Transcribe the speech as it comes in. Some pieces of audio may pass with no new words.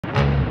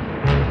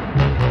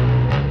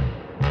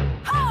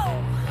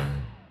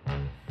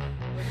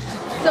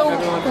So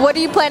what are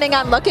you planning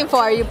on looking for?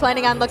 Are you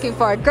planning on looking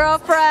for a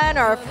girlfriend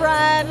or a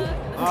friend?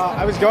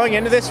 I was going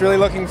into this really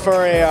looking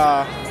for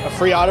a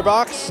free otter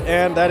box,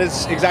 and that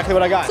is exactly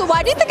what I got. So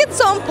why do you think it's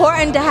so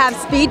important to have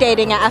speed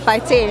dating at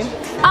FIT?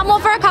 Well,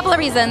 for a couple of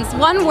reasons.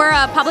 One, we're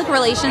a public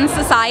relations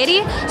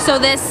society, so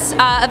this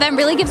event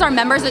really gives our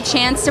members a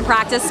chance to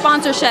practice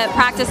sponsorship,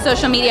 practice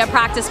social media,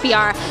 practice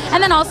PR.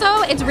 And then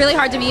also, it's really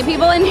hard to meet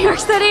people in New York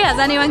City, as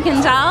anyone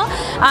can tell.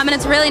 And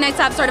it's really nice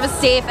to have sort of a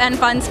safe and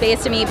fun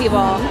space to meet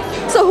people.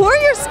 So who are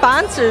your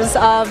sponsors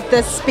of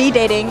this speed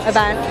dating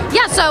event?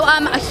 Yeah, so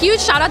a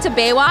huge shout out to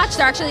Baywatch.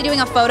 They're actually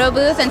doing a photo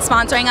booth and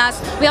sponsoring us.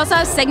 We also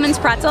have Sigmund's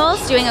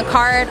Pretzels doing a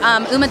card,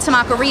 Uma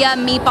Tamakoria,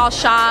 Meatball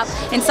Shop,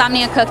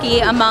 Insomnia Cookie,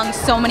 among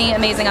so many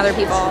amazing other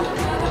people.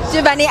 Do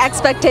you have any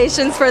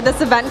expectations for this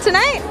event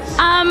tonight?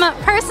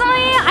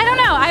 Personally, I don't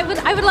know.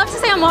 I would love to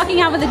say I'm walking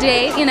out with a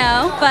date, you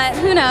know, but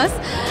who knows.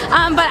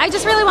 But I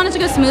just really wanted to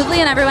go smoothly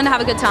and everyone to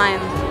have a good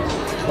time.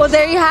 Well,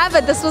 there you have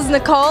it. This was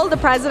Nicole, the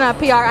president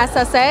of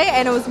PRSSA,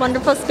 and it was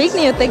wonderful speaking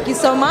to you. Thank you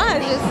so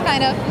much. Just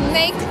kind of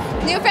make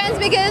new friends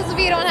because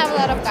we don't have a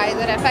lot of guys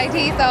at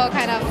FIT, so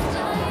kind of,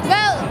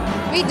 well,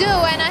 we do,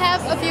 and I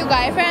have a few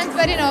guy friends,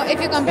 but you know, if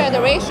you compare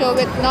the ratio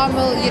with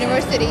normal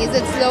universities,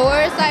 it's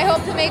lower, so I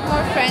hope to make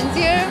more friends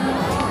here.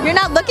 You're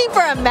not looking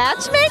for a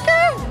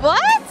matchmaker?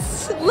 What?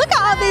 Look at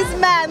all these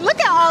men. Look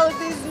at all of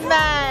these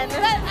men.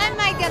 Well, I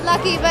might get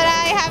lucky, but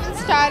I haven't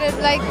started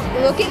like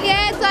looking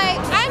yet, so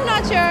I'm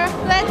not sure.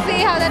 Let's see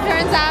how that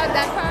turns out,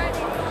 that part.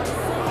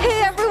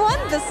 Hey everyone,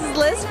 this is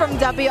Liz from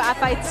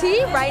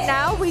WFIT. Right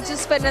now, we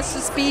just finished a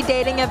speed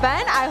dating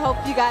event. I hope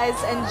you guys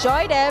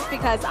enjoyed it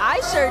because I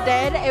sure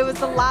did. It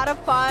was a lot of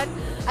fun.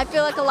 I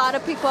feel like a lot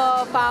of people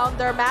found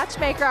their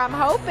matchmaker, I'm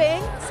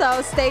hoping.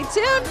 So stay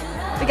tuned.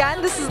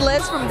 Again, this is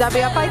Liz from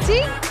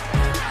WFIT.